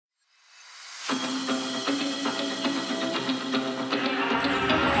Boy,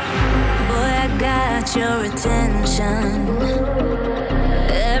 I got your attention.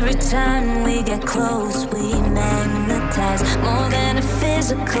 Every time we get close, we magnetize more than a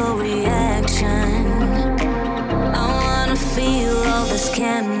physical reaction. I wanna feel all this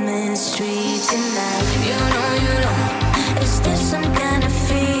chemistry tonight. You know, is this some kind of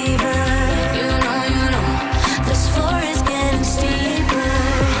fever? You know, this floor is getting steeper.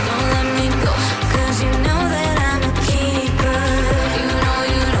 Don't let me go, 'cause you know that I'm a keeper. You know,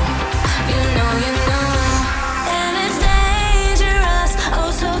 and it's dangerous,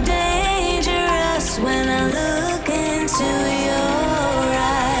 oh so dangerous when I look into your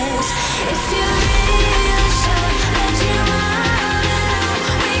eyes. If you really sure that you wanna know,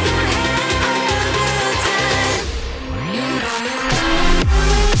 we gon' have a good time. You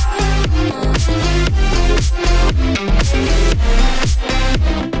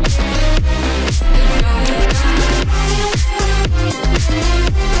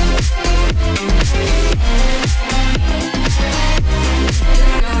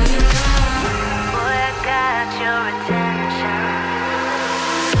Boy, I got your attention.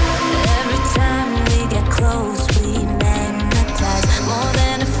 Every time we get close, we magnetize more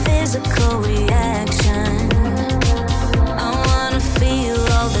than a physical reaction.